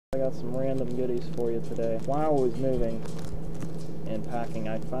I got some random goodies for you today. While I was moving and packing,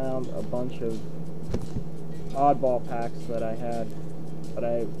 I found a bunch of oddball packs that I had, but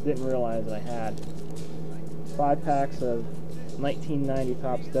I didn't realize I had. 5 packs of 1990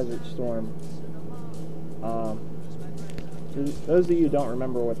 Topps Desert Storm. Those of you who don't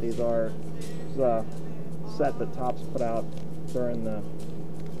remember what these are, it's a set that Topps put out during the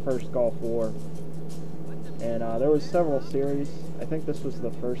first Gulf War. And there was several series. I think this was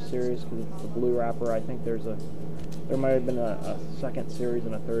the first series because it's the blue wrapper. I think there might have been a second series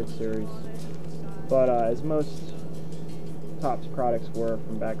and a third series. But as most Topps products were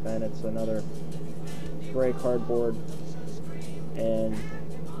from back then, it's another gray cardboard, and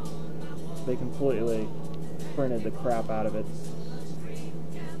they completely printed the crap out of it.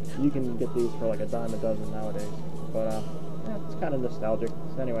 You can get these for like $10 a dozen nowadays, but yeah, it's kind of nostalgic.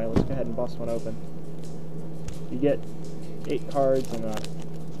 So anyway, let's go ahead and bust one open. You get 8 cards and a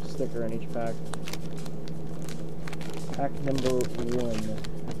sticker in each pack. Pack number 1.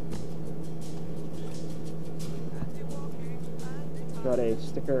 Got a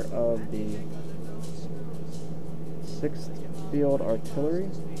sticker of the 6th Field Artillery,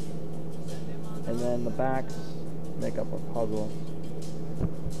 and then the backs make up a puzzle.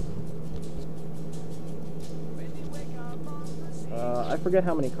 I forget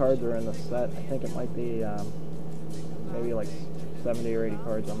how many cards are in the set. I think it might be maybe like 70 or 80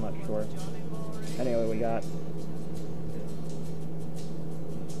 cards, I'm not sure. Anyway, we got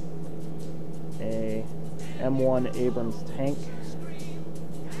a M1 Abrams tank.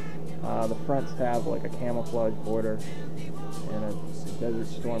 The fronts have like a camouflage border and a Desert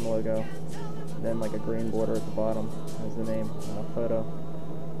Storm logo, and then like a green border at the bottom has the name photo.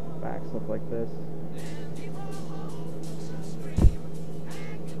 Backs look like this.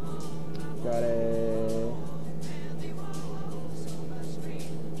 Got a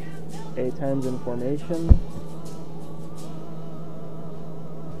A-10s in formation.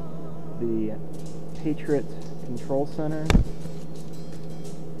 The Patriot Control Center.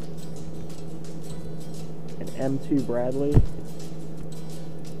 An M2 Bradley.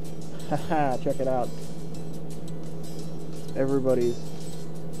 Haha, check it out. Everybody's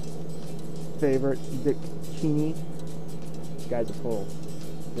favorite Dick Cheney. This guy's a full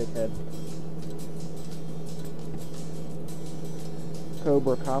dickhead.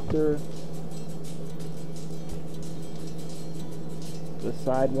 Cobra Copter. The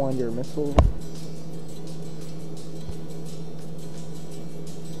Sidewinder missile.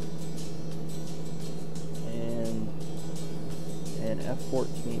 And an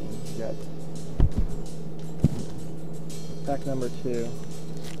F-14 jet. Pack number 2.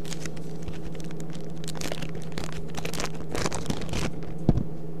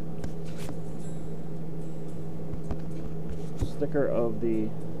 Sticker of the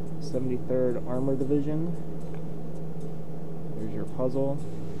 73rd Armor Division. Here's your puzzle.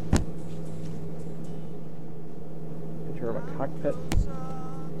 Picture of a cockpit.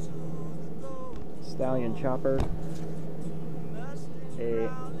 Stallion chopper. A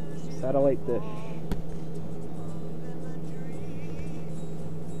satellite dish.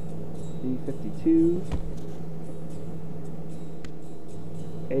 B-52.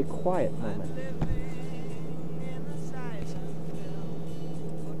 A quiet moment.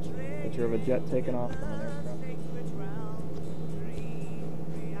 Picture of a jet taking off from an aircraft.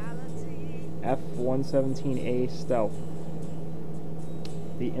 F-117A Stealth.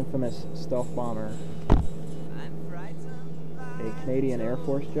 The infamous stealth bomber. A Canadian Air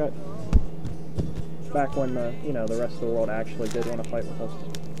Force jet. Back when the rest of the world actually did want to fight with us,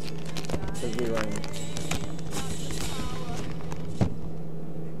 because we were in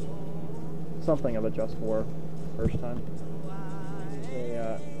something of a just war first time.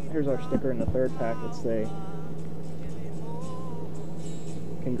 Here's our sticker in the 3rd pack. It's a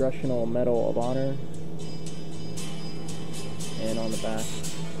Congressional Medal of Honor, and on the back,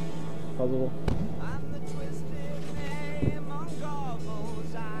 puzzle.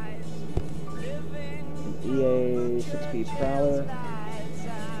 An EA 6-speed Prowler.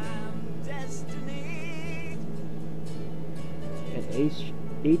 An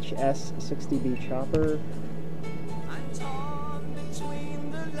HS-60B Chopper.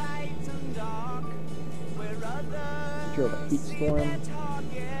 Picture of a Heat Storm.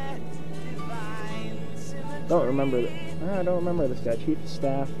 I don't remember this guy. Chief of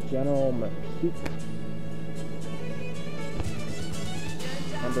Staff General McHugh.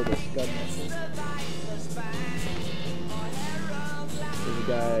 Remember the Scud missile. There's a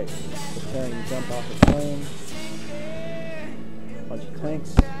guy preparing to jump off a plane. Bunch of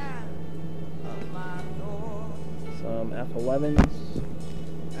tanks. Some F-11s.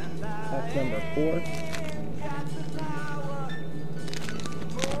 pack number 4.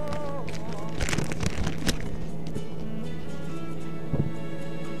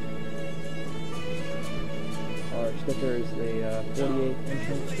 Our sticker is the 48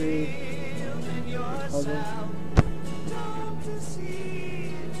 infantry puzzle.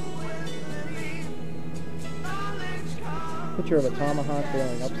 Picture of a tomahawk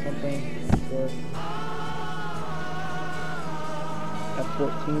blowing up something. Sure.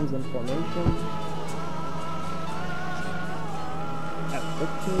 F-14's in formation.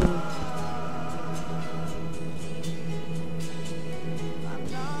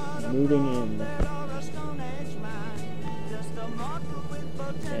 F-15. Moving in.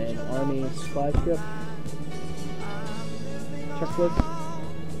 An Army supply ship. Checklist.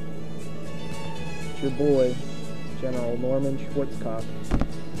 It's your boy, General Norman Schwarzkopf.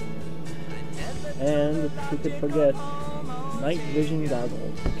 And who could forget night vision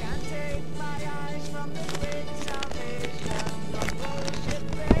goggles.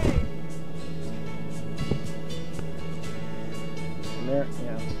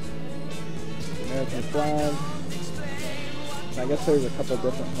 American flag. I guess there's a couple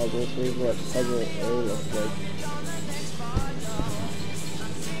different puzzles. Here's what puzzle A looks like.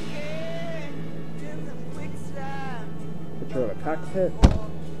 Picture of a cockpit.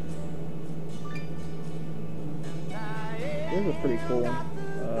 Here's a pretty cool one.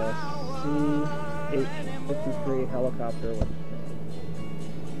 C-853 helicopter.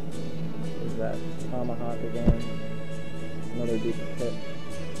 There's that tomahawk again. Another duplicate.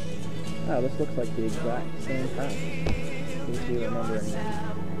 Wow, this looks like the exact same pack. See if you remember anything.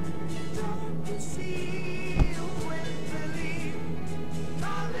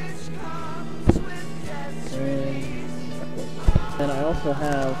 And I also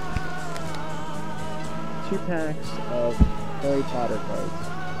have 2 packs of Harry Potter cards.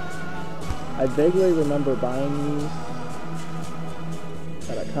 I vaguely remember buying these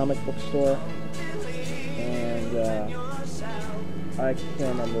at a comic book store, and I can't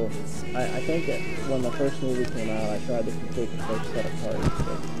remember. I think when the first movie came out, I tried to complete the first set of cards,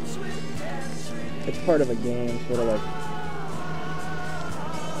 but it's part of a game, sort of like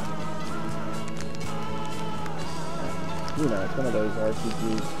it's one of those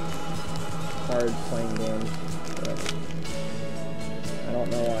RPG card playing games. But I don't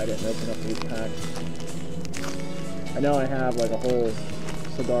know why I didn't open up these packs. I know I have like a whole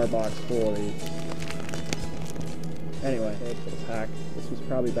cigar box full of these. Anyway, for the pack. This was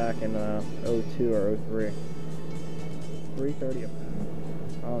probably back in 02 or 03. $3.30 a pack.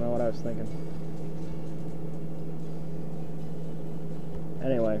 I don't know what I was thinking.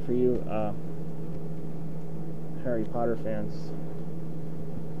 Anyway, for you Harry Potter fans,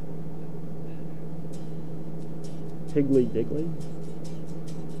 Higgly Diggly,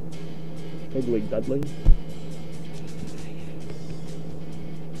 Higgly Dudley,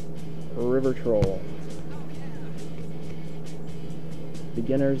 River Troll,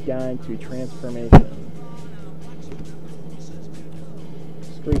 Beginner's Guide to Transformation,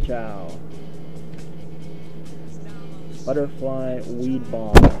 Screech Owl, Butterfly Weed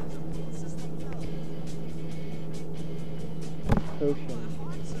Bomb, Potion,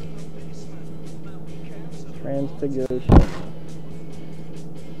 Transfiguration,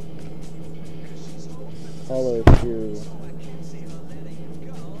 Hollow Shoe,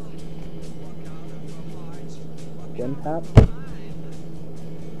 Windtap.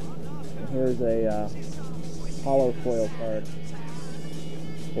 And here's a hollow foil card.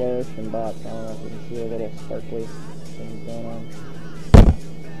 Flourish and Bots. I don't know if you can see a little sparkly thing going on.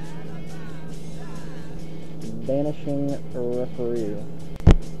 Vanishing Referee.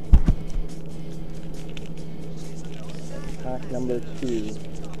 Pack number 2.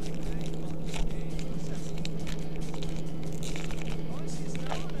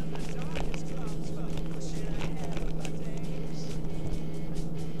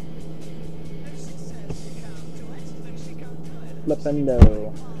 Flipendo.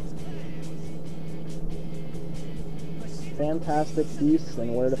 Fantastic Beasts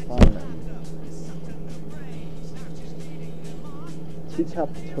and Where to Find Them.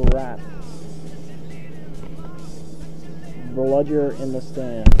 Teacup to Rat. Bludger in the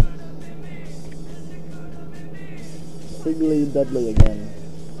Stand. Higgly Dudley again.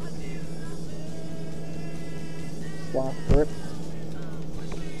 Sloth Grip.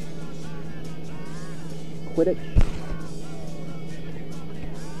 Quidditch.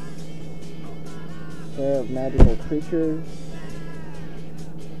 Pair of Magical Creatures.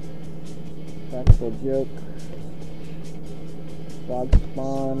 Practical Joke. Frog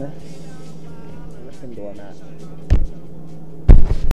Spawn. Gryffindor Mat.